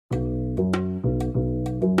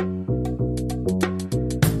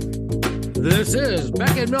This is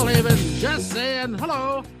Beck and Millhaven just saying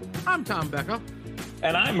hello. I'm Tom Becca.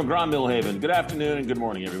 And I'm McGraw-Millhaven. Good afternoon and good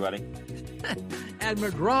morning, everybody. And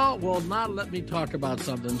McGraw will not let me talk about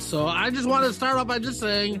something. So I just want to start off by just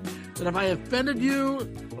saying that if I offended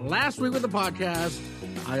you last week with the podcast,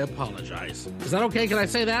 I apologize. Is that okay? Can I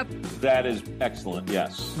say that? That is excellent,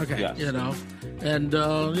 yes. Okay, yes.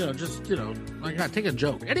 I gotta take a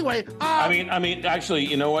joke. Anyway. I mean, actually,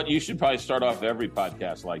 you know what? You should probably start off every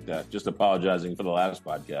podcast like that, just apologizing for the last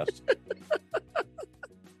podcast.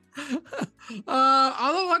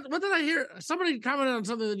 Although, what did I hear? Somebody commented on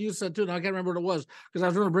something that you said too, and I can't remember what it was because I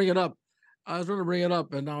was going to bring it up.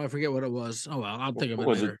 And now I forget what it was. Oh well, I'll think of it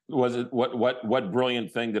later. Was it what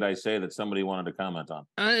brilliant thing did I say that somebody wanted to comment on?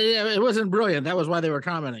 Yeah, it wasn't brilliant. That was why they were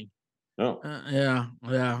commenting. Oh, yeah.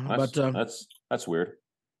 That's weird.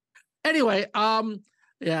 Anyway, and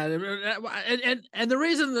the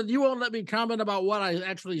reason that you won't let me comment about what I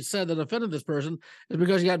actually said that offended this person is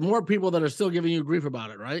because you got more people that are still giving you grief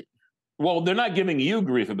about it, right? Well, they're not giving you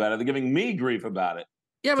grief about it; they're giving me grief about it.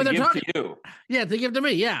 Yeah, but they're talking to you. Yeah, to give to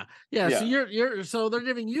me. Yeah. So they're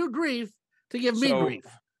giving you grief to give me grief.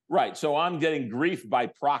 Right. So I'm getting grief by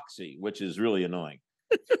proxy, which is really annoying.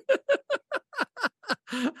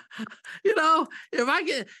 If I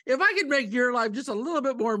could make your life just a little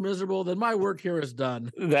bit more miserable, then my work here is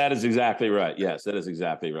done. That is exactly right. Yes, that is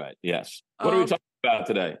exactly right. Yes. What are we talking about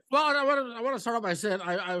today? Well, I want to start off by saying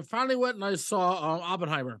I finally went and I saw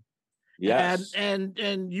Oppenheimer. Yes. And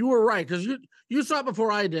you were right, because you saw it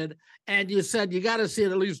before I did, and you said you got to see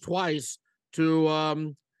it at least twice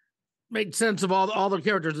to make sense of all the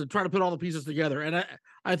characters and try to put all the pieces together. And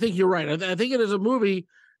I think you're right. I think it is a movie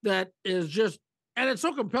that is just, and it's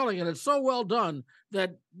so compelling and it's so well done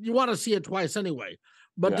that you want to see it twice anyway.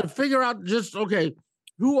 But to figure out just, okay,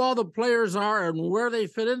 who all the players are and where they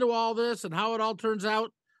fit into all this and how it all turns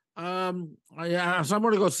out, so I'm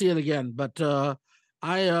going to go see it again. But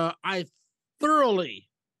I thoroughly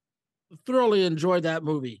enjoyed that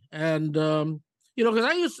movie. And,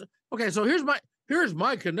 because so here's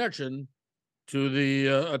my connection to the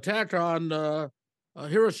attack on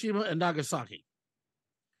Hiroshima and Nagasaki.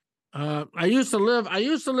 I used to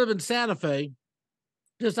live in Santa Fe,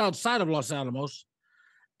 just outside of Los Alamos,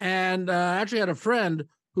 and actually had a friend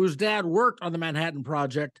whose dad worked on the Manhattan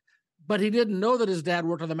Project, but he didn't know that his dad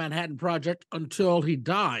worked on the Manhattan Project until he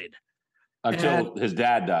died. Until his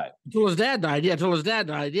dad died. Until his dad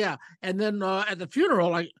died, yeah. And then at the funeral,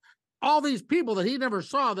 like all these people that he never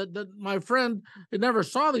saw, that my friend had never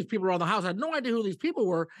saw these people around the house, had no idea who these people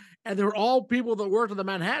were, and they were all people that worked on the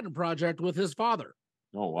Manhattan Project with his father.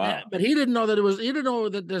 Oh wow! But he didn't know that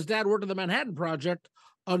his dad worked on the Manhattan Project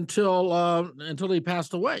until he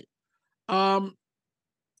passed away. And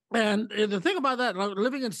the thing about that, like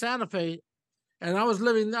living in Santa Fe, and I was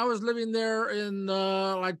living there in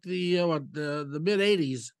the mid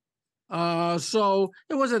 '80s. So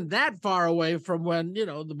it wasn't that far away from when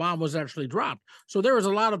the bomb was actually dropped. So there was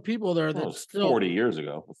a lot of people there that still 40 years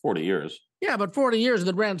ago. 40 years. Yeah, but 40 years in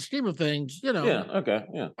the grand scheme of things, Yeah. Okay.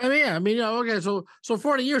 Yeah. Okay. So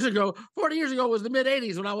 40 years ago was the mid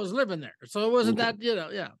 '80s when I was living there. So it wasn't that,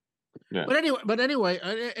 Yeah. But anyway,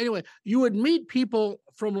 you would meet people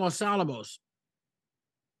from Los Alamos.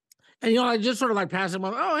 And, I just sort of like pass them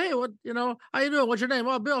on. Oh, hey, what, how you doing? What's your name?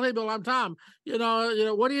 Oh, Bill. Hey, Bill, I'm Tom.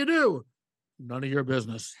 What do you do? None of your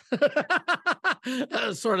business.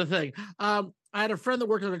 Sort of thing. I had a friend that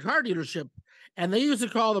worked at a car dealership, and they used to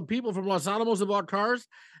call the people from Los Alamos that bought cars,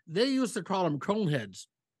 they used to call them coneheads.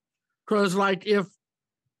 Because, like, if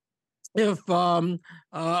one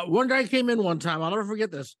guy came in one time, I'll never forget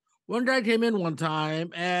this. One guy came in one time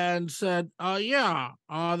and said,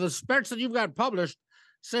 the specs that you've got published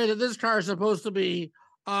say that this car is supposed to be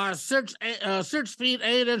 6 feet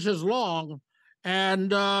 8 inches long,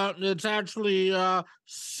 and it's actually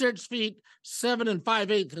 6 feet 7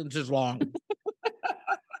 5/8 inches long.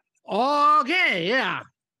 Okay, yeah.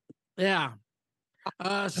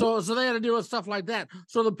 So they had to deal with stuff like that.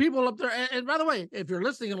 So the people up there, and by the way, if you're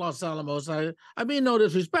listening in Los Alamos, I mean no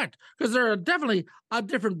disrespect, because they're definitely a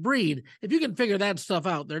different breed. If you can figure that stuff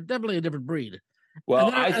out, they're definitely a different breed.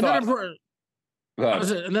 Well, and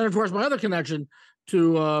then, of course, my other connection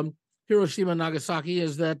to Hiroshima and Nagasaki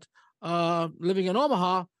is that living in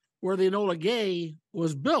Omaha, where the Enola Gay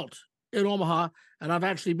was built in Omaha, and I've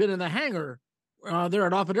actually been in the hangar there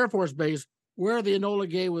at Offutt Air Force Base where the Enola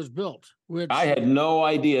Gay was built. Which I had no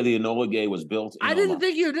idea the Enola Gay was built in I didn't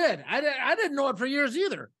think you did. I didn't know it for years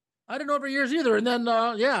either. And then,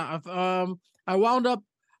 I wound up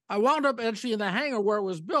I wound up actually in the hangar where it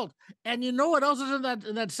was built. And you know what else is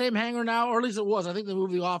in that same hangar now, or at least it was. I think they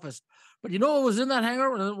moved the office. But you know what was in that hangar?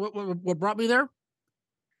 What brought me there?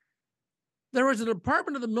 There was a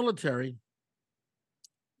department of the military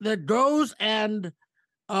that goes and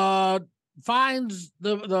finds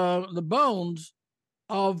the bones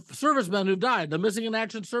of servicemen who died, the missing in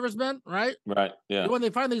action servicemen, right? Right. Yeah. When they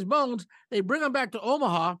find these bones, they bring them back to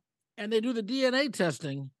Omaha and they do the DNA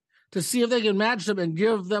testing to see if they can match them and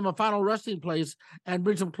give them a final resting place and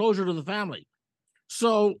bring some closure to the family.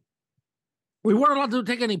 So we weren't allowed to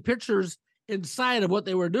take any pictures inside of what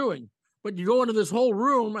they were doing, but you go into this whole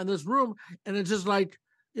room and it's just like,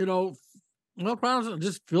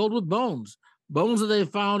 just filled with bones that they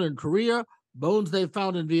found in Korea, bones they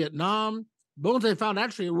found in Vietnam, bones they found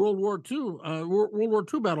actually in World War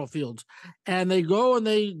II battlefields. And they go and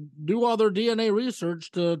they do all their DNA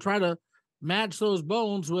research to try to match those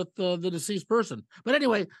bones with the deceased person. But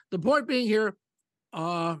anyway, the point being here,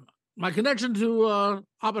 my connection to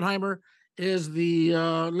Oppenheimer is the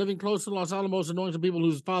living close to Los Alamos and knowing some people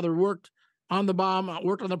whose father worked on the bomb,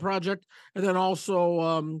 worked on the project, and then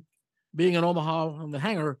also being in Omaha in the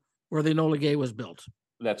hangar where the Enola Gay was built.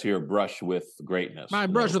 That's your brush with greatness. My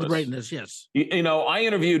brush with greatness, yes. I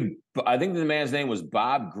interviewed, I think the man's name was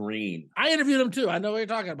Bob Greene. I interviewed him too. I know what you're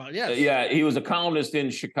talking about, yes. Yeah, he was a columnist in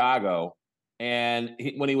Chicago. And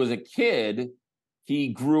when he was a kid, he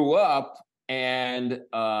grew up and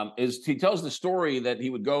he tells the story that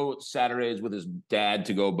he would go Saturdays with his dad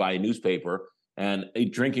to go buy a newspaper, and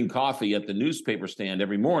drinking coffee at the newspaper stand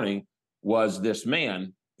every morning was this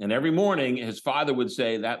man. And every morning his father would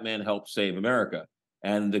say, that man helped save America.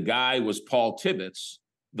 And the guy was Paul Tibbets,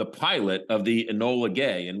 the pilot of the Enola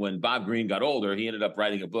Gay. And when Bob Greene got older, he ended up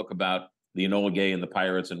writing a book about the Enola Gay and the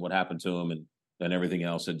pirates and what happened to him and everything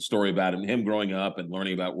else, and story about him growing up and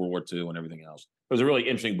learning about World War II and everything else. It was a really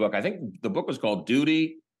interesting book. I think the book was called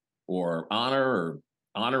Duty or Honor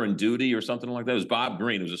and Duty or something like that. It was Bob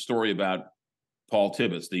Greene. It was a story about Paul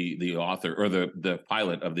Tibbets, the author or the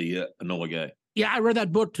pilot of the Enola Gay. Yeah, I read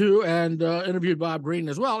that book too, and interviewed Bob Greene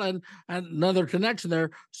as well, and another connection there.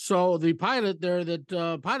 So the pilot there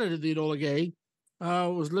that piloted the Enola Gay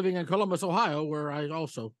was living in Columbus, Ohio, where I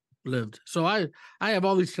also lived. So I have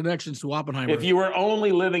all these connections to Oppenheimer. If you were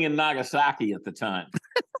only living in Nagasaki at the time.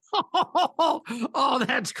 Oh,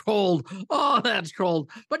 that's cold. Oh, that's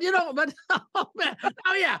cold. But oh man,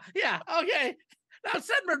 yeah, okay. Now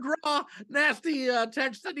send McGraw nasty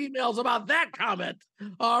texts and emails about that comment.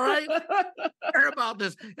 All right? Care about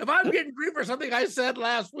this. If I'm getting grief for something I said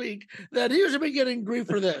last week, then he should be getting grief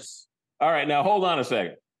for this. All right, now hold on a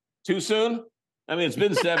second. Too soon? I mean, it's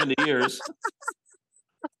been 70 years.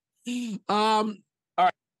 All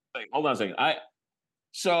right, hold on a second.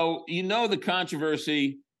 So the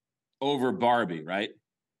controversy over Barbie, right?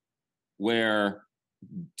 Where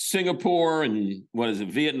Singapore and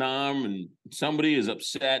Vietnam, and somebody is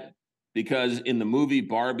upset because in the movie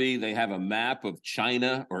Barbie, they have a map of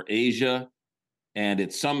China or Asia, and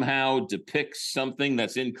it somehow depicts something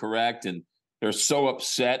that's incorrect, and they're so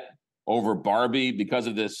upset over Barbie because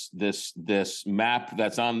of this map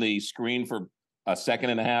that's on the screen for a second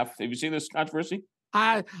and a half. Have you seen this controversy?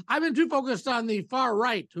 I've been too focused on the far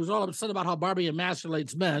right, who's all upset about how Barbie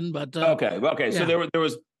emasculates men. But okay. Yeah. So there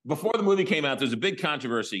was before the movie came out, there's a big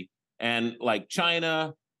controversy, and like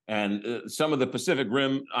China and some of the Pacific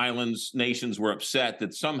Rim Islands nations were upset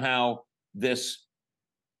that somehow this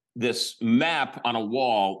map on a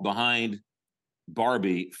wall behind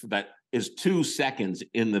Barbie that is 2 seconds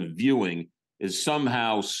in the viewing is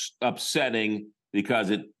somehow upsetting because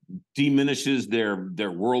it diminishes their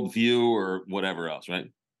worldview or whatever else,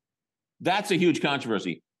 right? That's a huge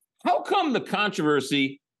controversy. How come the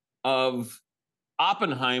controversy of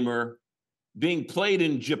Oppenheimer being played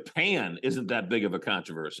in Japan isn't that big of a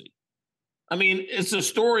controversy? I mean, it's a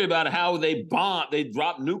story about how they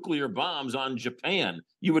dropped nuclear bombs on Japan.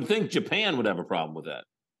 You would think Japan would have a problem with that.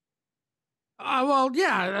 Well,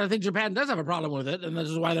 yeah, I think Japan does have a problem with it, and this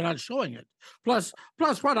is why they're not showing it. Plus,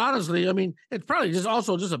 quite honestly, I mean, it's probably just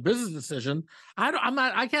a business decision.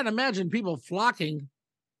 I can't imagine people flocking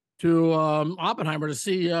to Oppenheimer to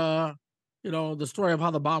see, the story of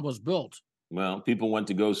how the bomb was built. Well, people went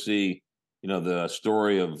to go see, the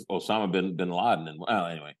story of Osama bin Laden, and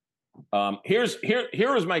anyway. Here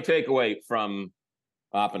is my takeaway from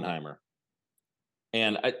Oppenheimer,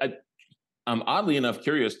 and I'm oddly enough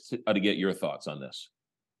curious to get your thoughts on this,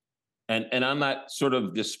 and I'm not sort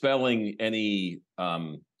of dispelling any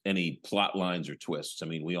plot lines or twists. I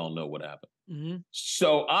mean, we all know what happened. Mm-hmm.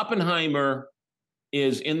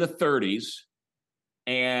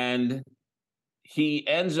 he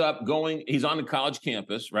ends up going, he's on the college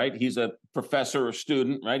campus, right? He's a professor or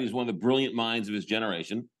student, right? He's one of the brilliant minds of his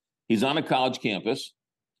generation. He's on a college campus.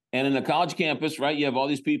 And in a college campus, right, you have all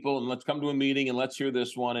these people and let's come to a meeting and let's hear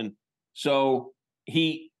this one. And so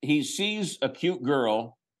he sees a cute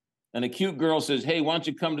girl and a cute girl says, hey, why don't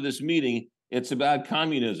you come to this meeting? It's about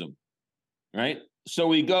communism, right?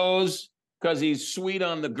 So he goes because he's sweet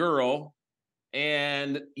on the girl.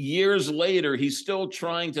 And years later, he's still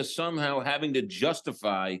trying to somehow having to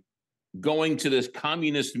justify going to this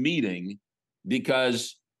communist meeting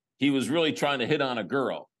because he was really trying to hit on a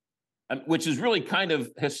girl, which is really kind of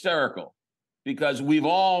hysterical because we've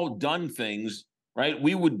all done things, right?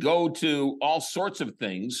 We would go to all sorts of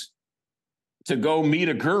things to go meet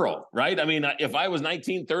a girl, right? I mean, if I was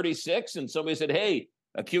 1936 and somebody said, hey,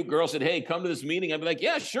 a cute girl said, hey, come to this meeting, I'd be like,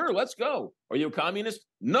 yeah, sure, let's go. Are you a communist?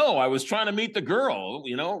 No, I was trying to meet the girl,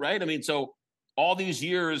 right? I mean, so all these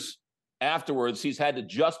years afterwards, he's had to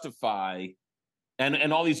justify,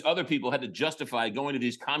 and all these other people had to justify going to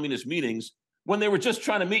these communist meetings when they were just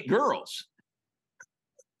trying to meet girls.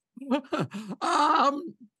 Let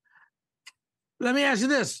me ask you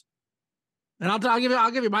this, and I'll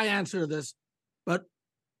give you my answer to this. But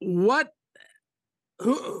what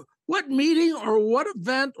meeting or what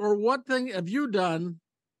event or what thing have you done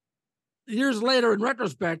years later in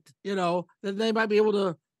retrospect, that they might be able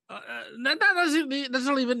to, not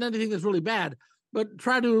necessarily even anything that's really bad, but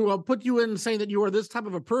try to put you in saying that you were this type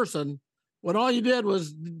of a person when all you did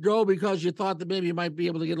was go because you thought that maybe you might be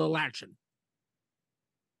able to get a little action?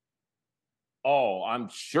 Oh, I'm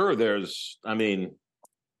sure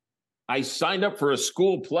I signed up for a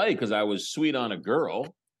school play because I was sweet on a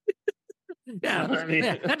girl. Yeah,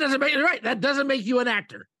 that doesn't make you right. That doesn't make you an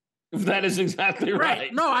actor. That is exactly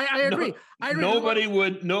right. No, I agree. No, I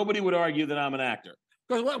agree. Nobody would argue that I'm an actor.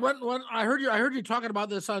 Because when I heard you talking about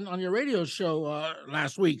this on your radio show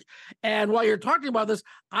last week, and while you're talking about this,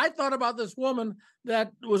 I thought about this woman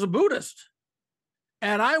that was a Buddhist,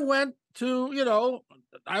 and I went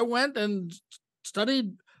and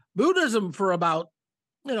studied Buddhism for about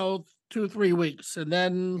 2-3 weeks, and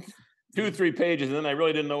then 2-3 pages, and then I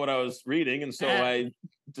really didn't know what I was reading, and so I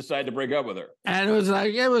decided to break up with her. And it was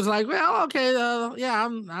like, well, okay, yeah,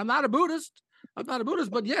 I'm not a Buddhist.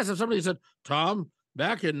 But yes, if somebody said, Tom,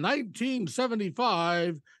 back in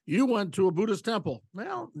 1975, you went to a Buddhist temple.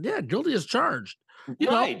 Well, yeah, guilty as charged.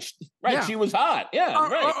 Right. Yeah. She was hot. Yeah,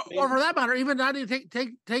 right. Or for that matter, even not even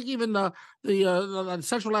take even the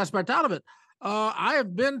sexual aspect out of it.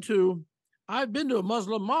 I've been to a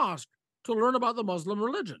Muslim mosque to learn about the Muslim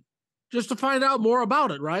religion, just to find out more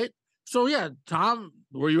about it, right? So yeah, Tom,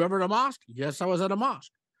 were you ever at a mosque? Yes, I was at a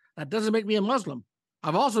mosque. That doesn't make me a Muslim.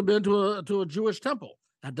 I've also been to a Jewish temple.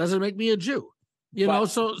 That doesn't make me a Jew.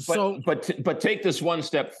 But take this one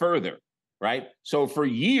step further, right? So for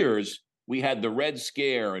years we had the Red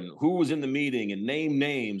Scare and who was in the meeting and name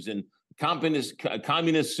names and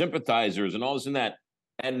communist sympathizers and all this and that.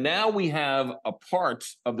 And now we have a part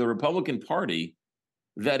of the Republican Party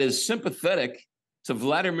that is sympathetic to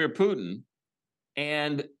Vladimir Putin,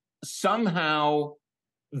 and somehow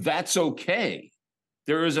that's okay.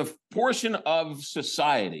 There is a portion of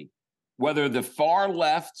society, whether the far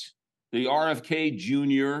left, the RFK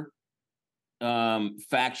Jr.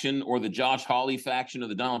 Faction or the Josh Hawley faction or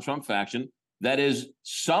the Donald Trump faction, that is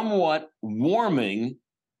somewhat warming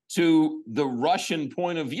to the Russian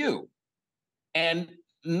point of view. And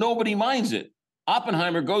nobody minds it.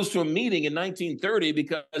 Oppenheimer goes to a meeting in 1930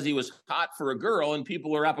 because he was hot for a girl, and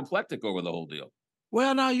people are apoplectic over the whole deal.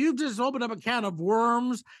 Well, now you've just opened up a can of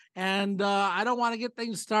worms, and I don't want to get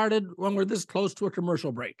things started when we're this close to a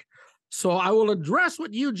commercial break. So I will address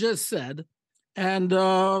what you just said, and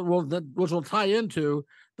which will tie into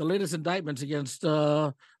the latest indictments against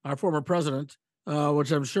our former president,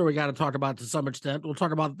 which I'm sure we got to talk about to some extent. We'll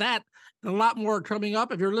talk about that and a lot more coming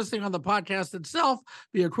up. If you're listening on the podcast itself,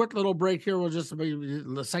 be a quick little break here. We'll just be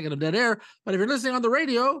a second of dead air. But if you're listening on the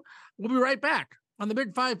radio, we'll be right back on the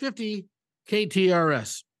Big 550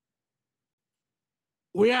 KTRS.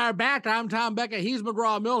 We are back. I'm Tom Becca. He's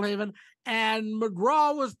McGraw-Milhaven. And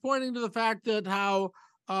McGraw was pointing to the fact that how,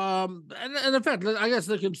 and in fact, I guess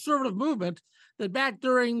the conservative movement that back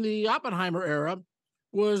during the Oppenheimer era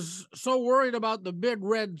was so worried about the big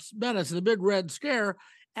red menace, the big red scare,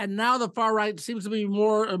 and now the far right seems to be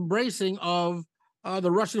more embracing of the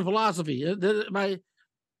Russian philosophy. Am I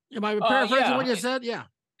paraphrasing what you said? Yeah.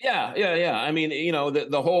 I mean,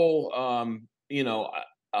 the whole,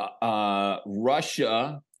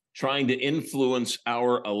 Russia trying to influence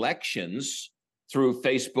our elections through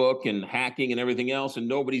Facebook and hacking and everything else, and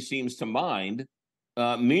nobody seems to mind.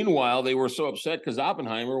 Meanwhile, they were so upset because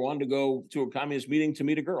Oppenheimer wanted to go to a communist meeting to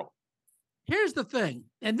meet a girl. Here's the thing,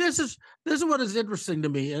 and this is what is interesting to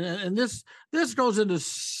me, and this goes into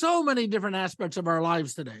so many different aspects of our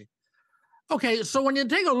lives today. Okay, so when you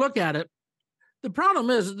take a look at it, the problem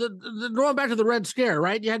is going back to the Red Scare,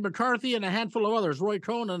 right? You had McCarthy and a handful of others, Roy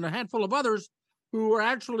Cohn and a handful of others who were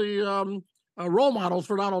actually role models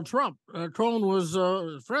for Donald Trump. Cohn was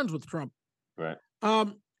friends with Trump. Right.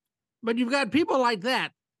 But you've got people like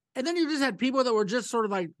that. And then you just had people that were just sort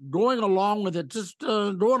of like going along with it, just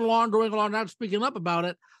going along, not speaking up about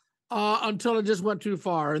it until it just went too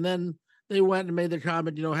far. And then they went and made the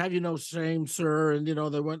comment, have you no shame, sir? And,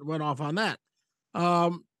 they went off on that.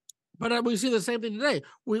 But we see the same thing today.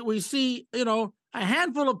 We see, a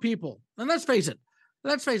handful of people. And let's face it,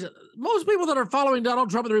 most people that are following Donald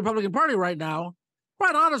Trump and the Republican Party right now,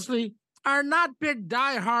 quite honestly, are not big,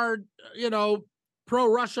 diehard,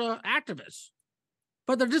 pro-Russia activists.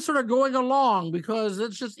 But they're just sort of going along because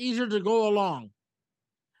it's just easier to go along.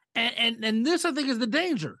 And this, I think, is the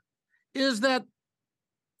danger, is that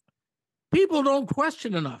people don't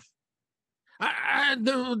question enough. I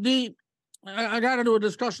got into a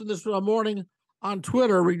discussion this morning on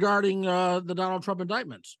Twitter regarding the Donald Trump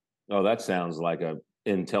indictments. Oh, that sounds like an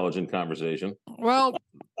intelligent conversation. Well,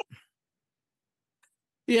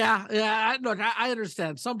 yeah. Look, I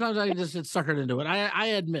understand. Sometimes I just get suckered into it. I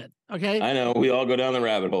admit. Okay. I know we all go down the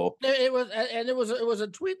rabbit hole. It was a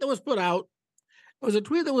tweet that was put out. It was a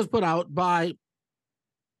tweet that was put out by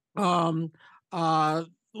one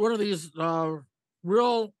of these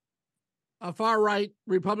real far right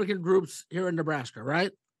Republican groups here in Nebraska,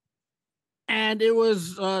 right? And it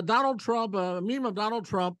was Donald Trump, a meme of Donald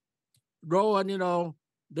Trump going,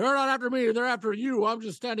 they're not after me, they're after you. I'm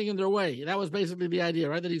just standing in their way. That was basically the idea,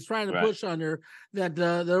 right? That he's trying to push on there that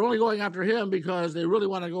they're only going after him because they really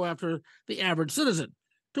want to go after the average citizen.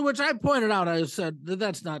 To which I pointed out, I said that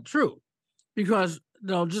that's not true, because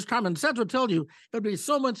just common sense would tell you it would be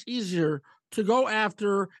so much easier to go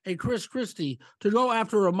after a Chris Christie, to go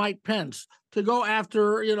after a Mike Pence, to go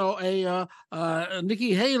after a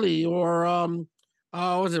Nikki Haley or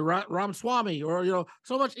was it Ramaswamy, or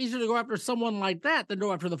so much easier to go after someone like that than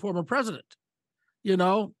go after the former president,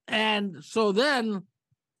 and so then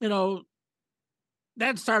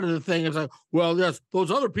that started the thing. It's like, well, yes, those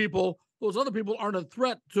other people aren't a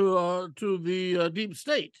threat to the deep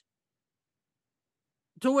state.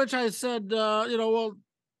 To which I said, well,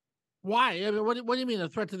 why? I mean, what do you mean a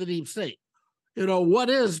threat to the deep state? What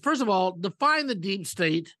is, first of all, define the deep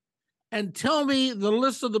state and tell me the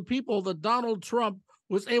list of the people that Donald Trump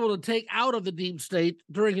was able to take out of the deep state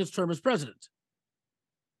during his term as president.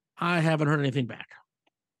 I haven't heard anything back.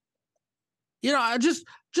 I just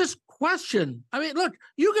question. I mean, look,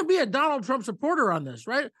 you can be a Donald Trump supporter on this,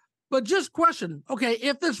 right? But just question, okay,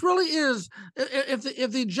 if this really is,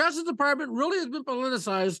 if the Justice Department really has been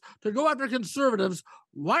politicized to go after conservatives,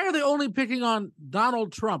 why are they only picking on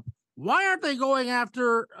Donald Trump? Why aren't they going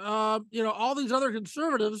after, all these other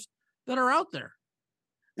conservatives that are out there?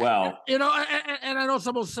 Well, and I know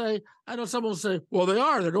someone will say, well,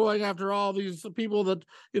 they're going after all these people that,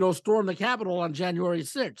 stormed the Capitol on January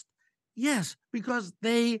 6th. Yes, because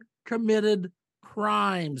they committed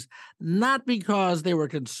crimes, not because they were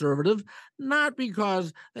conservative, not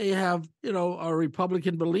because they have,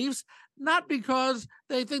 Republican beliefs, not because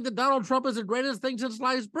they think that Donald Trump is the greatest thing since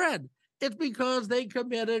sliced bread. It's because they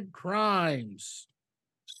committed crimes.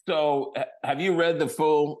 So have you read the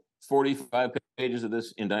full 45 pages of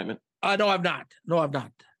this indictment? No, I've not.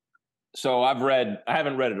 So I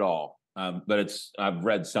haven't read it all, but I've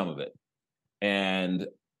read some of it. And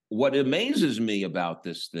what amazes me about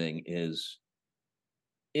this thing is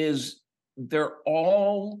they're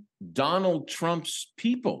all Donald Trump's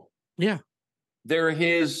people. Yeah. They're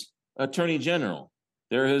his attorney general.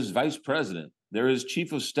 They're his vice president. They're his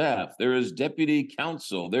chief of staff. They're his deputy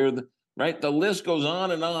counsel. The list goes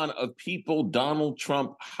on and on of people Donald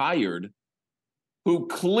Trump hired who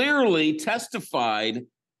clearly testified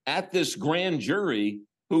at this grand jury,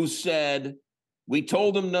 who said, we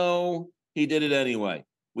told him no, he did it anyway.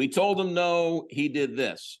 We told him no, he did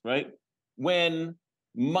this, right? When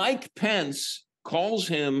Mike Pence calls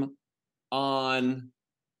him on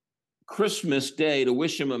Christmas Day to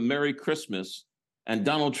wish him a Merry Christmas, and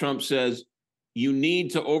Donald Trump says, you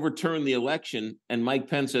need to overturn the election, and Mike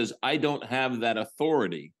Pence says, I don't have that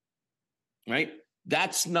authority, right?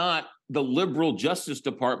 That's not the liberal Justice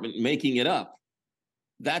Department making it up.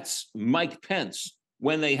 That's Mike Pence.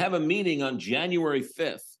 When they have a meeting on January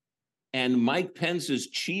 5th, and Mike Pence's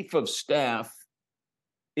chief of staff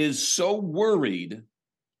is so worried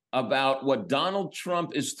about what Donald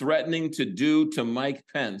Trump is threatening to do to Mike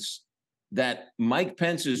Pence, that Mike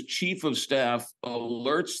Pence's chief of staff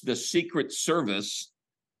alerts the Secret Service,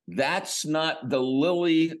 that's not the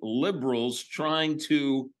lily liberals trying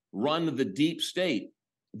to run the deep state.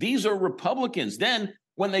 These are Republicans. Then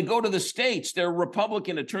when they go to the states, they're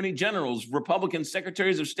Republican attorney generals, Republican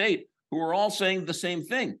secretaries of state who are all saying the same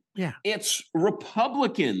thing. Yeah. It's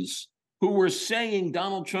Republicans who were saying,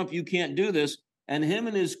 Donald Trump, you can't do this. And him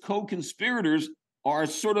and his co-conspirators are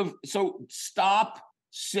so stop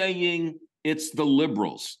saying it's the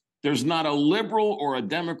liberals. There's not a liberal or a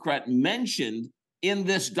Democrat mentioned in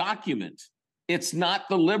this document. It's not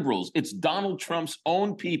the liberals. It's Donald Trump's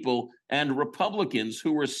own people and Republicans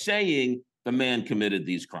who are saying the man committed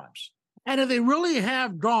these crimes. And if they really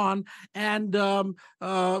have gone and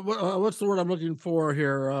what's the word I'm looking for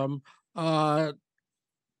here? Gone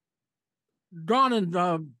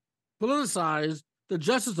and politicized the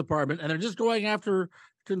Justice Department, and they're just going after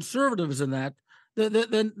conservatives in that,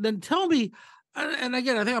 then tell me. And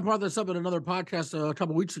again, I think I brought this up in another podcast a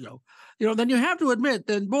couple of weeks ago. Then you have to admit,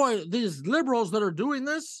 then boy, these liberals that are doing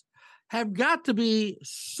this have got to be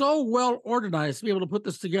so well organized to be able to put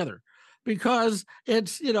this together, because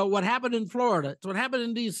it's what happened in Florida, it's what happened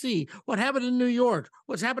in D.C., what happened in New York,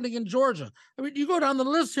 what's happening in Georgia. I mean, you go down the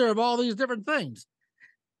list here of all these different things,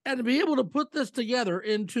 and to be able to put this together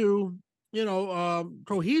into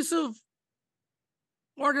cohesive,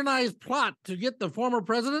 organized plot to get the former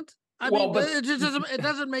president. It just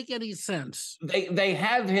doesn't make any sense. They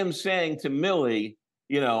have him saying to Milley,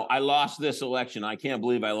 I lost this election. I can't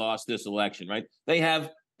believe I lost this election, right? They have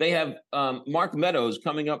Mark Meadows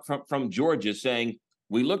coming up from Georgia saying,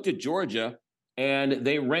 we looked at Georgia and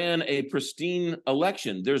they ran a pristine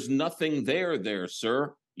election. There's nothing there,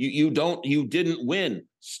 sir. You didn't win.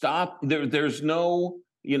 Stop. There's no,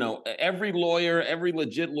 every lawyer, every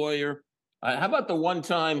legit lawyer. How about the one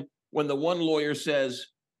time when the one lawyer says,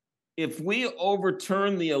 if we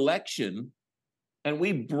overturn the election and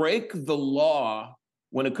we break the law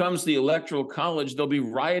when it comes to the Electoral College, they'll be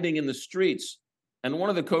rioting in the streets. And one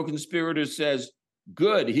of the co-conspirators says,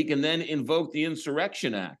 good, he can then invoke the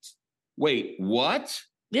Insurrection Act. Wait, what?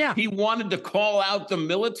 Yeah. He wanted to call out the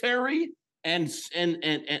military? And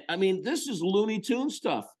I mean, this is Looney Tune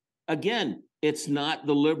stuff. Again, it's not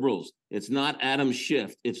the liberals. It's not Adam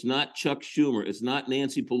Schiff. It's not Chuck Schumer. It's not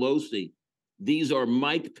Nancy Pelosi. These are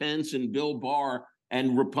Mike Pence and Bill Barr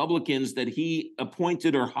and Republicans that he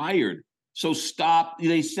appointed or hired. So stop.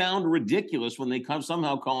 They sound ridiculous when they come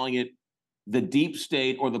somehow calling it the deep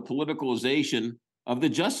state or the politicalization of the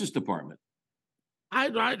Justice Department.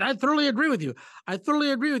 I thoroughly agree with you.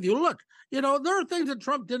 Look, there are things that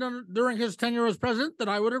Trump did during his tenure as president that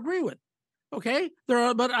I would agree with. Okay,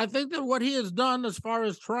 but I think that what he has done as far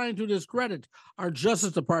as trying to discredit our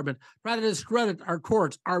Justice Department, try to discredit our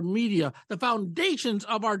courts, our media, the foundations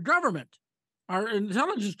of our government, our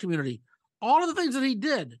intelligence community, all of the things that he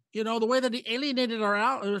did, the way that he alienated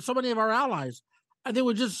so many of our allies, I think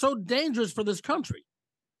was just so dangerous for this country,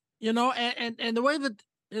 and the way that,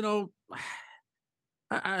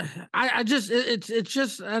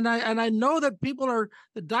 I know that people are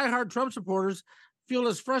the diehard Trump supporters feel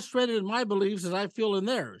as frustrated in my beliefs as I feel in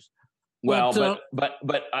theirs. Well,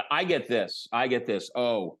 but I get this.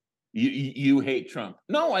 Oh, you hate Trump.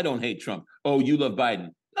 No, I don't hate Trump. Oh, you love Biden.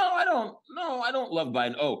 No, I don't love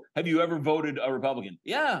Biden. Oh, have you ever voted a Republican?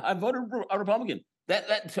 Yeah, I voted a Republican.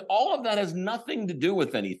 That all of that has nothing to do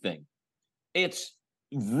with anything. It's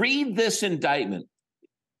read this indictment.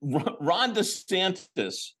 Ron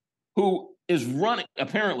DeSantis, who is running,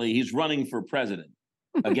 apparently he's running for president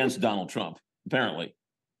against Donald Trump, apparently.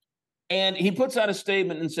 And he puts out a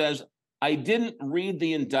statement and says, I didn't read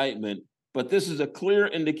the indictment, but this is a clear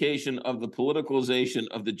indication of the politicalization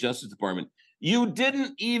of the Justice Department. You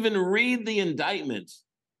didn't even read the indictment,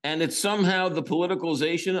 and it's somehow the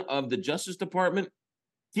politicalization of the Justice Department.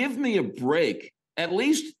 Give me a break. At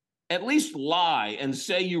least lie and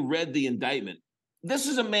say you read the indictment. This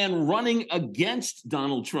is a man running against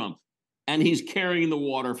Donald Trump, and he's carrying the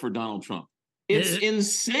water for Donald Trump. It's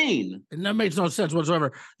insane. And that makes no sense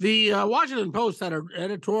whatsoever. The Washington Post had an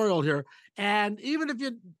editorial here, and even if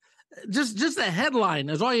you just the headline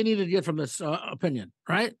is all you need to get from this opinion,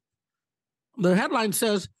 right? The headline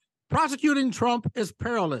says, prosecuting Trump is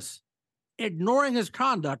perilous. Ignoring his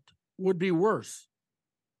conduct would be worse.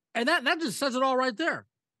 And that just says it all right there.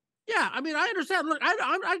 Yeah, I mean, I understand. Look,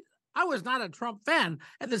 I was not a Trump fan.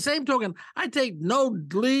 At the same token, I take no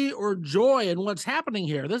glee or joy in what's happening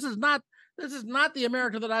here. This is not the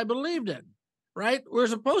America that I believed in, right? We're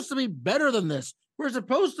supposed to be better than this. We're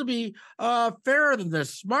supposed to be fairer than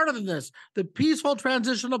this, smarter than this, the peaceful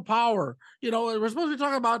transition of power. We're supposed to be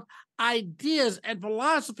talking about ideas and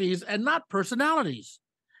philosophies and not personalities.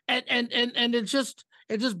 And it just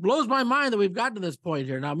blows my mind that we've gotten to this point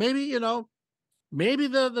here. Now, maybe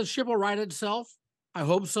the ship will right itself. I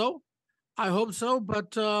hope so.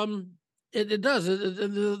 But it does.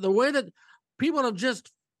 The way that people have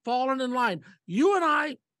just fallen in line. You and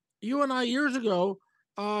I years ago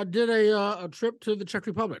did a trip to the Czech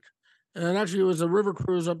Republic, and actually it was a river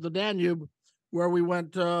cruise up the Danube where we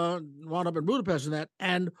wound up in Budapest and that.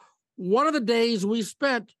 And one of the days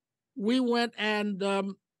we went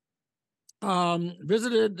and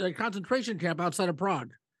visited a concentration camp outside of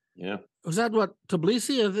Prague. Yeah. Was that what,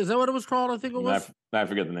 Tbilisi? Is that what it was called? I think it was. I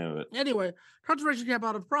forget the name of it. Anyway, concentration camp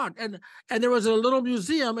out of Prague, and there was a little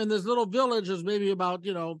museum in this little village, is maybe about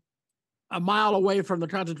a mile away from the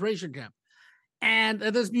concentration camp. And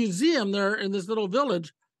at this museum there in this little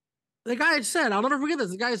village, the guy said, I'll never forget this.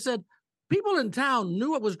 The guy said, people in town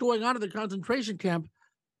knew what was going on at the concentration camp,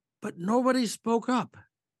 but nobody spoke up.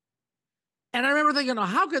 And I remember thinking,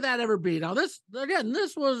 how could that ever be? Now, this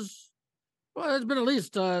was, it's been at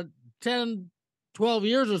least 10, 12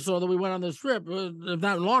 years or so that we went on this trip, if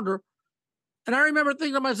not longer. And I remember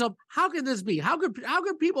thinking to myself, how could this be? How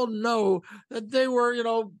could people know that they were,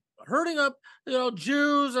 hurting up,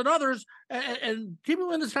 Jews and others and keeping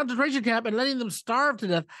them in this concentration camp and letting them starve to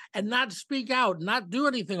death and not speak out, not do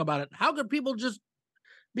anything about it? How could people just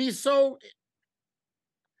be so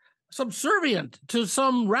subservient to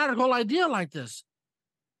some radical idea like this?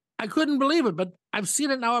 I couldn't believe it, but I've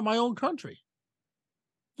seen it now in my own country.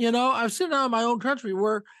 I've seen it now in my own country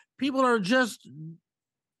where people are just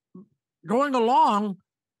going along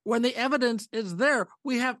when the evidence is there.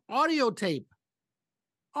 We have audio tape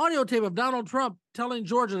of Donald Trump telling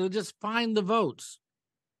Georgia to just find the votes.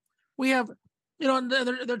 We have,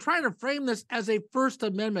 they're trying to frame this as a First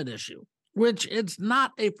Amendment issue, which it's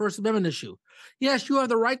not a First Amendment issue. Yes, you have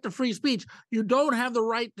the right to free speech. You don't have the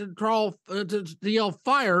right to yell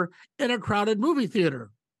fire in a crowded movie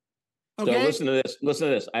theater. Okay? So listen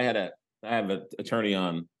to this. I have an attorney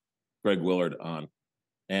on, Greg Willard, on,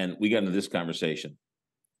 and we got into this conversation.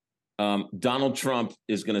 Donald Trump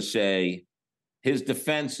is going to say his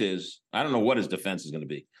defense is, I don't know what his defense is going to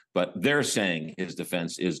be, but they're saying his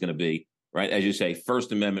defense is going to be, right, as you say,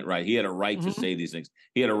 First Amendment right. He had a right to say these things.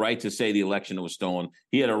 He had a right to say the election was stolen.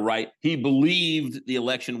 He had a right. He believed the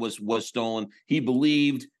election was stolen. He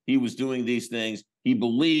believed he was doing these things. He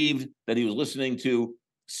believed that he was listening to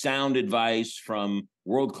sound advice from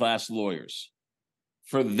world-class lawyers.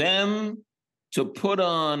 For them to put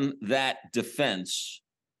on that defense,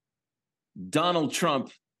 Donald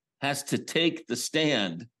Trump has to take the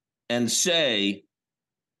stand and say,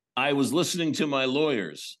 I was listening to my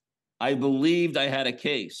lawyers. I believed I had a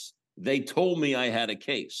case. They told me I had a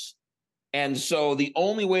case. And so the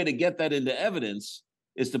only way to get that into evidence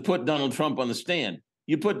is to put Donald Trump on the stand.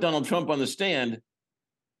 You put Donald Trump on the stand,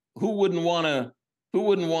 who wouldn't want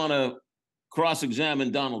to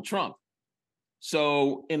cross-examine Donald Trump?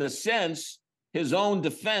 So in a sense, his own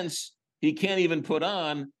defense, he can't even put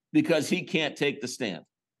on because he can't take the stand.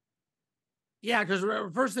 Yeah, because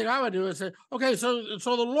the first thing I would do is say, okay, so the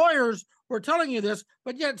lawyers were telling you this,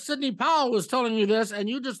 but yet Sidney Powell was telling you this, and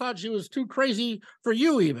you just thought she was too crazy for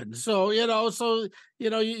you even. So,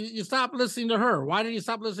 you stopped listening to her. Why did you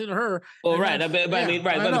stop listening to her? Well, right. But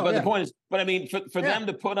the point is, for them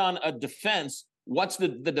to put on a defense, what's the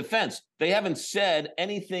defense? They haven't said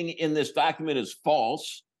anything in this document is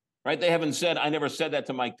false, right? They haven't said, I never said that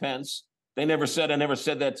to Mike Pence. They never said, I never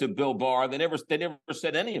said that to Bill Barr. They never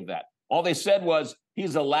said any of that. All they said was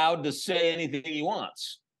he's allowed to say anything he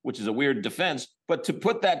wants, which is a weird defense. But to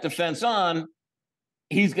put that defense on,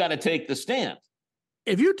 he's got to take the stand.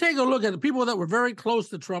 If you take a look at the people that were very close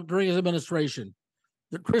to Trump during his administration,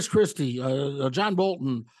 Chris Christie, John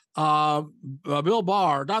Bolton, Bill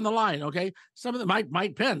Barr, down the line, okay, some of them,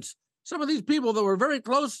 Mike Pence, some of these people that were very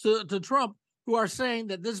close to Trump who are saying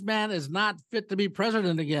that this man is not fit to be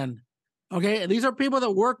president again. Okay, and these are people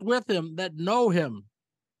that worked with him, that know him.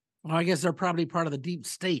 Well, I guess they're probably part of the deep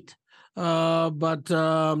state, but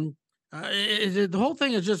the whole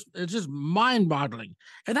thing is just mind-boggling.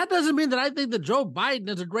 And that doesn't mean that I think that Joe Biden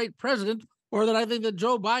is a great president, or that I think that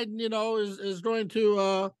Joe Biden, is going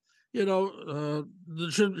to,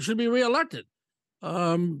 should be reelected.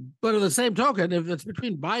 But at the same token, if it's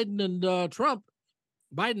between Biden and Trump,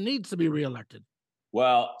 Biden needs to be reelected.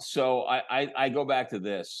 Well, so I go back to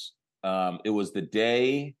this. It was the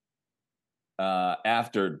day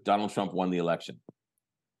after Donald Trump won the election.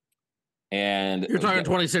 And you're talking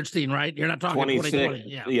 2016, right? You're not talking 2020.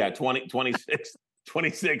 Yeah,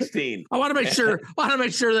 2016. I want to make sure.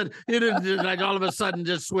 That you didn't like all of a sudden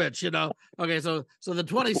just switch. Okay, so the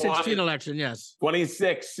 2016 election, yes.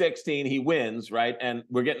 2016, he wins, right? And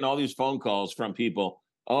we're getting all these phone calls from people.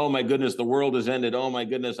 Oh my goodness, the world has ended. Oh my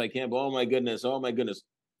goodness, I can't. Oh my goodness. Oh my goodness.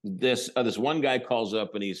 This one guy calls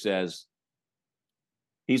up and he says,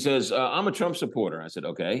 I'm a Trump supporter. I said,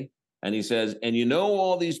 okay. And he says, and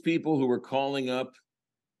all these people who were calling up,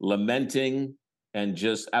 lamenting and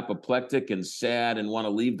just apoplectic and sad and want to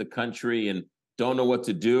leave the country and don't know what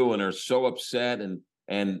to do and are so upset and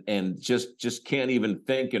just can't even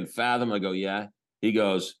think and fathom. I go, yeah. He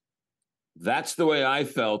goes, that's the way I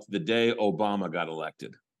felt the day Obama got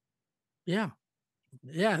elected. Yeah.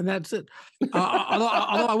 Yeah, and that's it.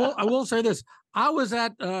 Although I will say this. I was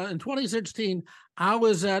at in 2016, I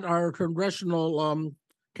was at our congressional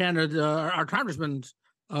candidate, our congressman's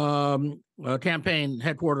campaign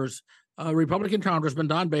headquarters, Republican Congressman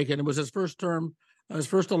Don Bacon. It was his first term, his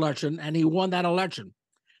first election, and he won that election.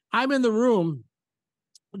 I'm in the room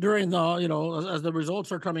during the, as the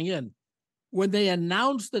results are coming in. When they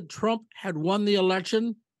announced that Trump had won the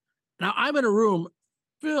election, now I'm in a room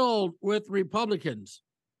filled with Republicans,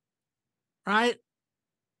 right?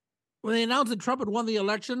 When they announced that Trump had won the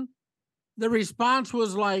election, the response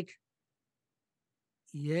was like,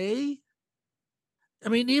 yay. I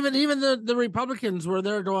mean, even the Republicans were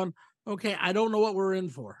there going, okay, I don't know what we're in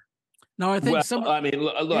for. Now, I think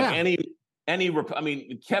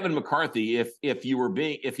Kevin McCarthy, if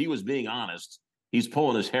he was being honest, he's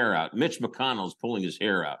pulling his hair out. Mitch McConnell's pulling his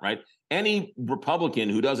hair out, right? Any Republican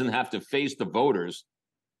who doesn't have to face the voters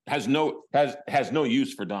has no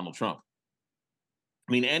use for Donald Trump.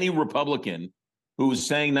 I mean, any Republican who's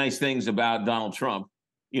saying nice things about Donald Trump,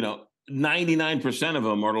 99% of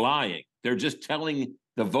them are lying. They're just telling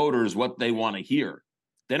the voters what they want to hear.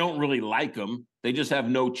 They don't really like him. They just have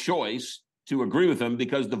no choice to agree with him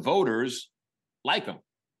because the voters like him.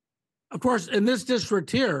 Of course, in this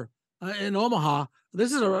district here in Omaha,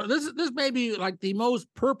 this may be like the most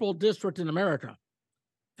purple district in America.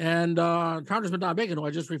 And Congressman Don Bacon, who I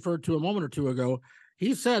just referred to a moment or two ago,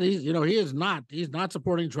 he said he's not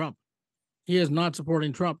supporting Trump. He is not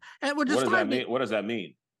supporting Trump. And what does that mean? What does that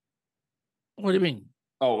mean? What do you mean?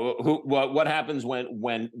 Oh, what happens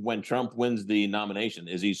when Trump wins the nomination?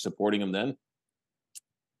 Is he supporting him then?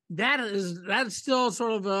 That's still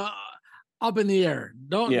sort of up in the air.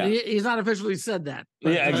 He's not officially said that.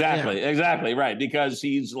 But, exactly right, because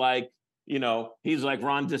he's like Ron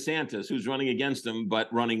DeSantis, who's running against him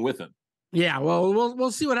but running with him. Yeah, well,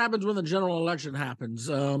 we'll see what happens when the general election happens.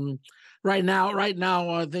 Right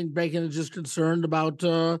now, I think Bacon is just concerned about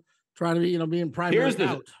trying to be, being primary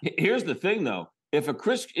out. Here's the thing, though. If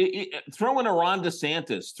throw in a Ron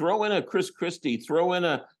DeSantis, throw in a Chris Christie, throw in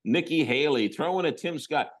a Nikki Haley, throw in a Tim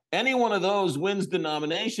Scott, any one of those wins the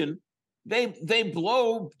nomination, they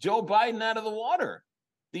blow Joe Biden out of the water.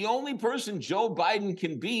 The only person Joe Biden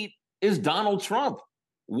can beat is Donald Trump.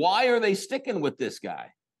 Why are they sticking with this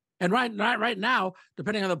guy? And right now,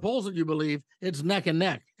 depending on the polls that you believe, it's neck and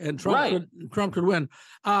neck, and Trump could win.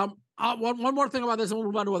 One more thing about this, and we'll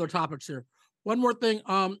move on to other topics here. One more thing.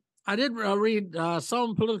 I did read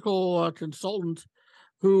some political consultant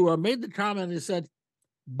who made the comment. He said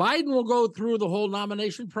Biden will go through the whole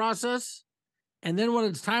nomination process, and then when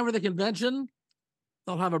it's time for the convention,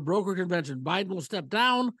 they'll have a broker convention. Biden will step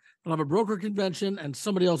down, they'll have a broker convention, and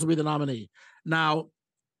somebody else will be the nominee. Now,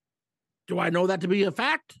 do I know that to be a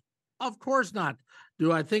fact? Of course not.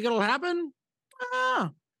 Do I think it'll happen?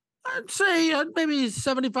 I'd say maybe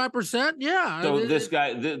 75%. Yeah. So this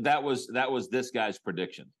guy, that was this guy's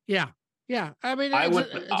prediction. Yeah. I mean, it's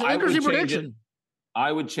an interesting prediction.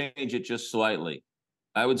 I would change it just slightly.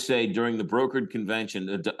 I would say during the brokered convention,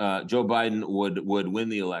 Joe Biden would win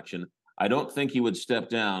the election. I don't think he would step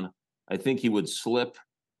down. I think he would slip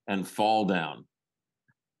and fall down.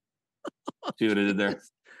 See what I did there?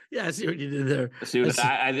 Yeah, I see what you did there.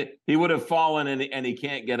 He would have fallen and he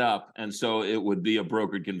can't get up, and so it would be a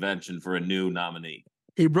brokered convention for a new nominee.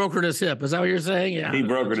 He brokered his hip. Is that what you're saying? Yeah, he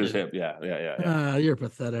brokered his hip. Yeah. You're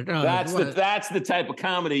pathetic. Oh, that's the type of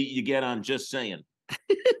comedy you get on Just Saying.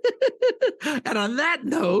 And on that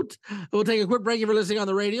note, we'll take a quick break. If you're listening on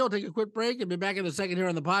the radio, take a quick break and be back in a second here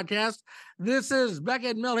on the podcast. This is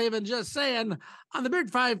Beckett Milhaven Just Saying on the Big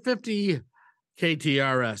 550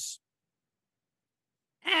 KTRS.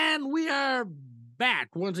 And we are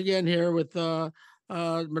back once again here with McGraw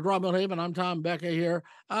Milhaven. I'm Tom Becca here.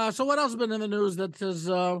 So what else has been in the news that has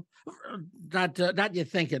got you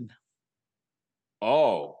thinking?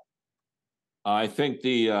 Oh, I think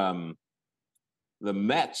the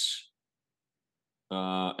Mets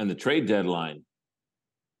and the trade deadline.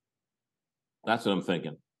 That's what I'm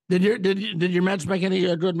thinking. Did your Mets make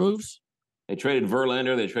any good moves? They traded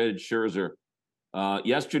Verlander. They traded Scherzer.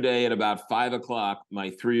 Yesterday at about 5:00, my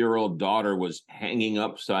 3-year-old daughter was hanging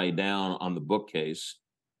upside down on the bookcase.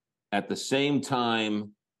 At the same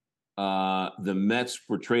time, the Mets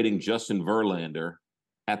were trading Justin Verlander.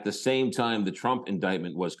 At the same time, the Trump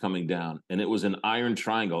indictment was coming down, and it was an iron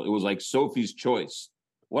triangle. It was like Sophie's Choice.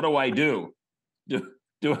 What do I do? Do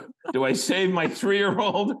I save my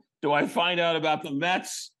 3-year-old? Do I find out about the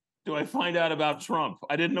Mets? Do I find out about Trump?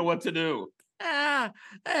 I didn't know what to do.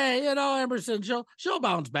 Hey, Emerson, she'll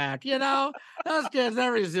bounce back. Those kids,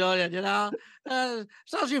 they're resilient.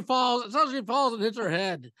 So she falls and hits her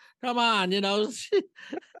head. Come on,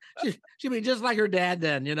 she'd be just like her dad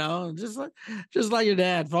then. Just like your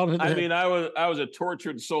dad falling. I mean, I was a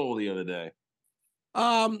tortured soul the other day.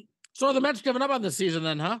 So the Mets giving up on the season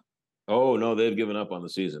then, huh? Oh no, they've given up on the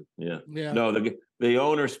season. Yeah. No, the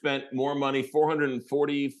owner spent more money,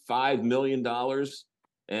 $445 million.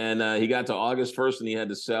 And he got to August 1st, and he had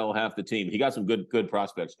to sell half the team. He got some good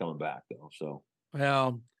prospects coming back, though. So,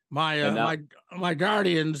 well, my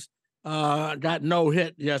Guardians got no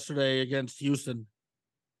hit yesterday against Houston.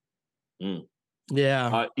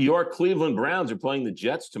 Yeah, your Cleveland Browns are playing the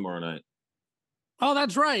Jets tomorrow night. Oh,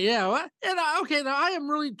 that's right. Yeah. Well, okay. Now I am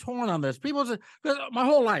really torn on this. People say, because my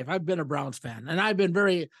whole life I've been a Browns fan, and I've been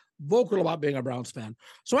very vocal about being a Browns fan.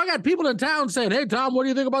 So I got people in town saying, "Hey, Tom, what do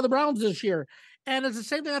you think about the Browns this year?" And it's the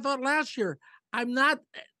same thing I thought last year. I'm not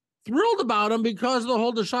thrilled about them because of the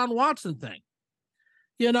whole Deshaun Watson thing.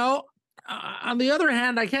 On the other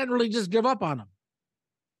hand, I can't really just give up on them.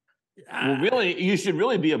 Well, really, you should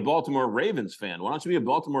really be a Baltimore Ravens fan. Why don't you be a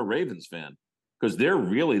Baltimore Ravens fan? Because they're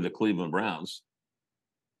really the Cleveland Browns.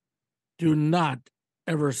 Do not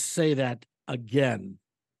ever say that again.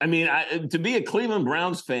 I mean, to be a Cleveland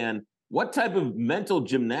Browns fan, what type of mental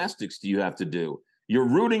gymnastics do you have to do? You're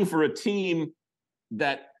rooting for a team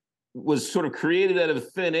that was sort of created out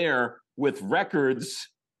of thin air with records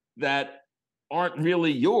that aren't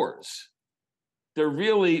really yours. They're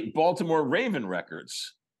really Baltimore Raven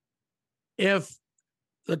records. If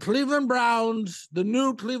the Cleveland Browns, the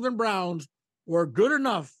new Cleveland Browns, were good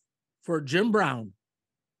enough for Jim Brown,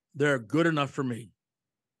 they're good enough for me.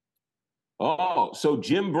 Oh, so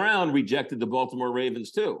Jim Brown rejected the Baltimore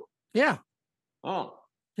Ravens too? Yeah. Oh.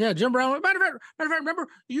 Yeah, Jim Brown. Matter of fact, remember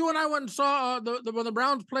you and I went and saw when the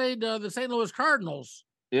Browns played the St. Louis Cardinals.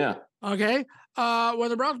 Yeah. Okay. When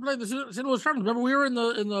the Browns played the St. Louis Cardinals, remember we were in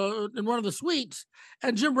one of the suites,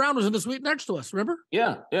 and Jim Brown was in the suite next to us. Remember?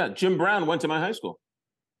 Yeah, yeah. Jim Brown went to my high school.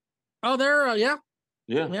 Oh, there. Yeah.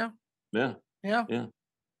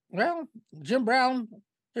 Well, Jim Brown,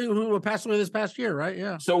 who passed away this past year, right?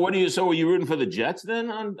 Yeah. So were you rooting for the Jets then?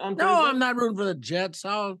 On no, Thursday? I'm not rooting for the Jets.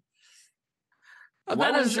 Why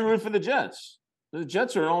wouldn't you root for the Jets? The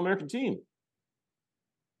Jets are an all-American team.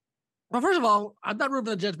 Well, first of all, I'm not rooting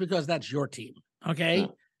for the Jets because that's your team. Okay. Yeah.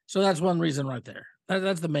 So that's one reason right there.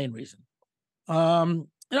 That's the main reason.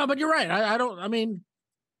 But you're right. I'm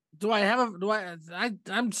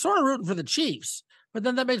sort of rooting for the Chiefs, but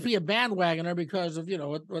then that makes me a bandwagoner because of,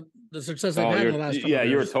 what the success I've had in the last couple years.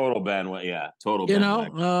 You're a total bandwagon. Yeah, total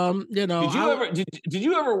bandwagon. Did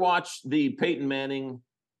you ever watch the Peyton Manning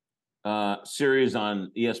series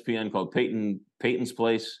on ESPN called Peyton's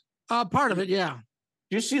Place? Part of it, yeah.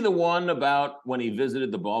 Did you see the one about when he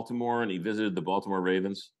visited Baltimore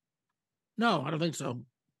Ravens? No, I don't think so.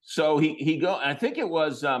 So I think it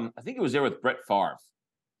was there with Brett Favre.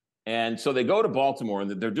 And so they go to Baltimore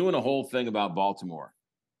and they're doing a whole thing about Baltimore.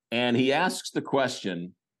 And he asks the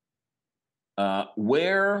question,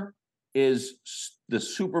 where is the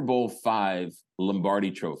Super Bowl V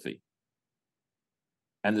Lombardi trophy?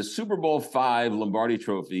 And the Super Bowl V Lombardi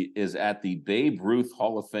trophy is at the Babe Ruth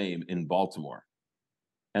Hall of Fame in Baltimore.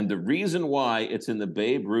 And the reason why it's in the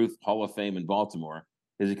Babe Ruth Hall of Fame in Baltimore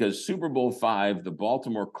is because Super Bowl V, the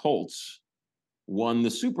Baltimore Colts won the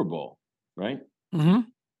Super Bowl, right? Mm-hmm.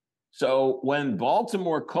 So when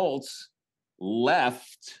Baltimore Colts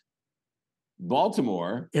left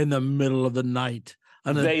Baltimore in the middle of the night,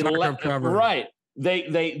 cover. Right.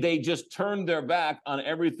 They just turned their back on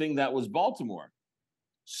everything that was Baltimore.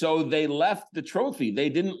 So they left the trophy. They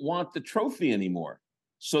didn't want the trophy anymore.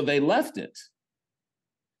 So they left it.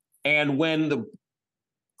 And when the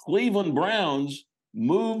Cleveland Browns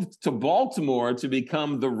moved to Baltimore to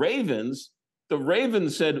become the Ravens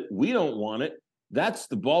said, we don't want it. That's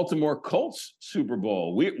the Baltimore Colts Super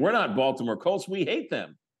Bowl. We're not Baltimore Colts. We hate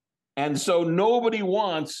them. And so nobody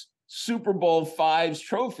wants Super Bowl V's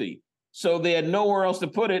trophy. So they had nowhere else to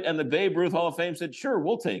put it. And the Babe Ruth Hall of Fame said, sure,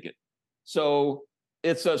 we'll take it. So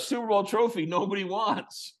it's a Super Bowl trophy nobody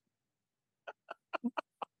wants.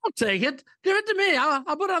 I'll take it. Give it to me. I'll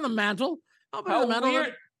put it on the mantle. I'll put it on the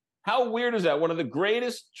mantle. How weird is that? One of the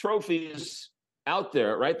greatest trophies out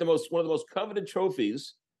there, right? One of the most coveted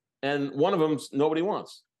trophies, and one of them nobody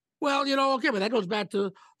wants. Well, okay, but that goes back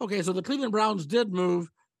to, so the Cleveland Browns did move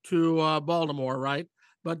to Baltimore, right?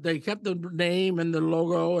 But they kept the name and the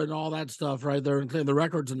logo and all that stuff, right? They're including the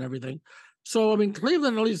records and everything. So, I mean,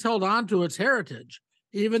 Cleveland at least held on to its heritage,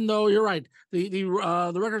 even though you're right.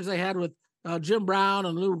 The records they had with Jim Brown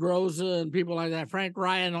and Lou Groza and people like that, Frank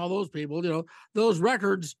Ryan, all those people, those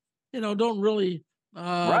records, don't really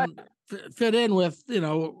fit in with,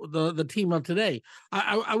 the team of today.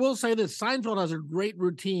 I will say that Seinfeld has a great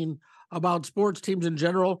routine about sports teams in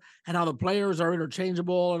general and how the players are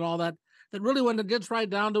interchangeable and all that. That really, when it gets right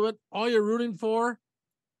down to it, all you're rooting for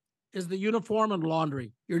is the uniform and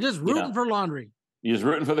laundry. You're just rooting for laundry. You're just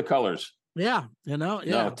rooting for the colors. Yeah, yeah.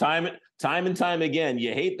 No, time and time again,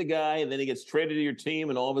 you hate the guy, and then he gets traded to your team,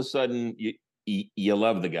 and all of a sudden, you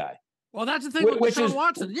love the guy. Well, that's the thing with Deshaun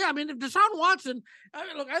Watson. Yeah, I mean, if Deshaun Watson,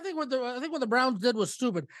 I think what the Browns did was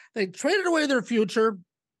stupid. They traded away their future.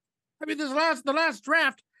 I mean, the last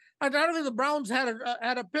draft, I don't think the Browns had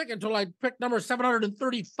a pick until like pick number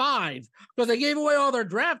 735 because they gave away all their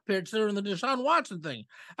draft picks during the Deshaun Watson thing.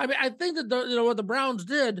 I mean, I think that what the Browns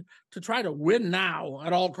did to try to win now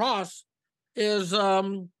at all costs was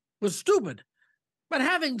stupid. But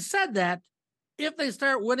having said that, if they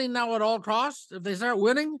start winning now at all costs, if they start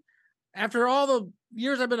winning after all the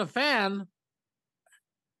years I've been a fan,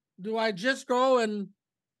 do I just go and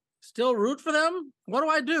still root for them? What do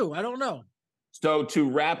I do? I don't know. So to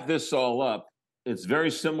wrap this all up, it's very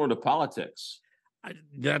similar to politics.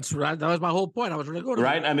 That's right. That was my whole point. I was going to go to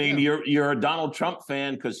right. I mean, you're a Donald Trump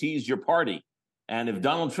fan because he's your party. And if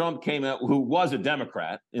Donald Trump came out, who was a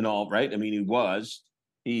Democrat in all, right? I mean, he was.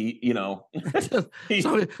 He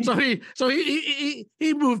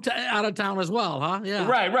moved out of town as well, huh? Yeah.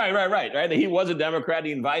 Right. He was a Democrat.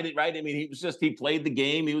 He invited, right? I mean, he played the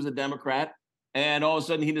game. He was a Democrat. And all of a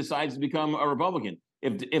sudden he decides to become a Republican.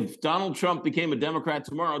 If Donald Trump became a Democrat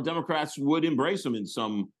tomorrow, Democrats would embrace him in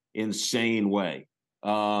some insane way.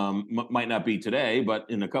 Might not be today, but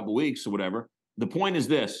in a couple of weeks or whatever. The point is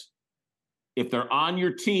this: if they're on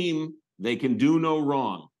your team, they can do no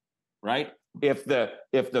wrong, right? If the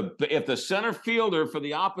center fielder for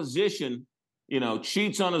the opposition,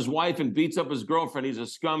 cheats on his wife and beats up his girlfriend, he's a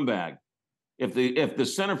scumbag. If the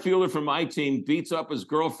center fielder for my team beats up his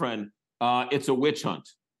girlfriend, it's a witch hunt.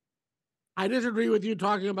 I disagree with you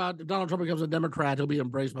talking about if Donald Trump becomes a Democrat, he'll be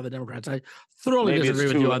embraced by the Democrats. I thoroughly disagree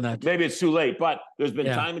with you on that. Maybe it's too late, but there's been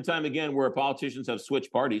time and time again where politicians have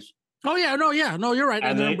switched parties. Oh, yeah. No, you're right.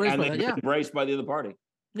 And they're embraced by the other party.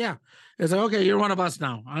 Yeah. It's like, okay, you're one of us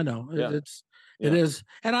now. I know. Yeah. It is.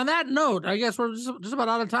 And on that note, I guess we're just about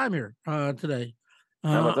out of time here today.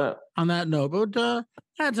 How about that? On that note, but I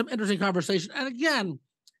had some interesting conversation. And again,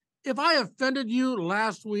 if I offended you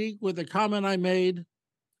last week with a comment I made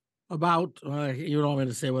about, you don't want me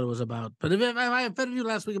to say what it was about, but if I offended you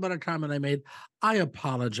last week about a comment I made, I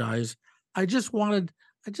apologize. I just wanted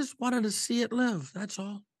to see it live. That's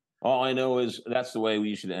all. All I know is that's the way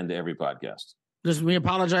we should end every podcast. Just me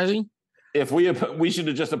apologizing? If we should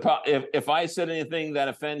have just if I said anything that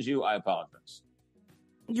offends you, I apologize.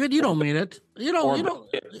 You don't mean it. You don't.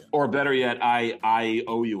 Or better yet, I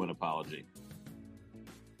owe you an apology.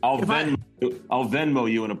 I'll Venmo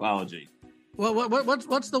you an apology. Well,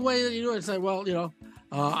 what's the way that you do it? Say, well,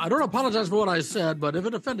 I don't apologize for what I said, but if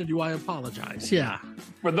it offended you, I apologize. Yeah.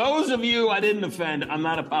 For those of you I didn't offend, I'm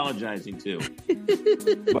not apologizing to.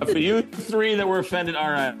 But for you three that were offended,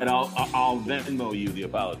 all right, and I'll Venmo you the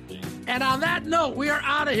apology. And on that note, we are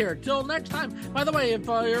out of here. Till next time. By the way,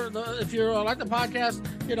 if you like the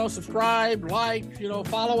podcast, subscribe,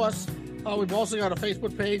 follow us. We've also got a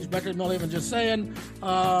Facebook page, Becker and Millivan Just Saying,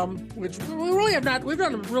 which we really have not. We've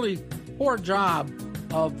done a really poor job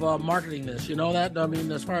of marketing this. You know that? I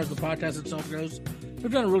mean, as far as the podcast itself goes,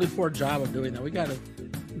 we've done a really poor job of doing that. We got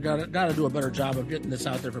to do a better job of getting this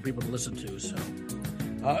out there for people to listen to. So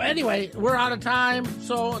anyway, we're out of time.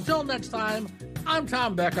 So until next time, I'm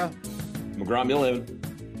Tom Becca. McGraw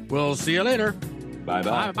Millivan. We'll see you later.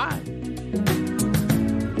 Bye-bye. Bye-bye.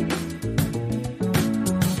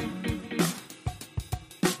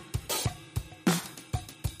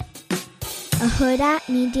 A Huda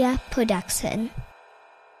Media Production.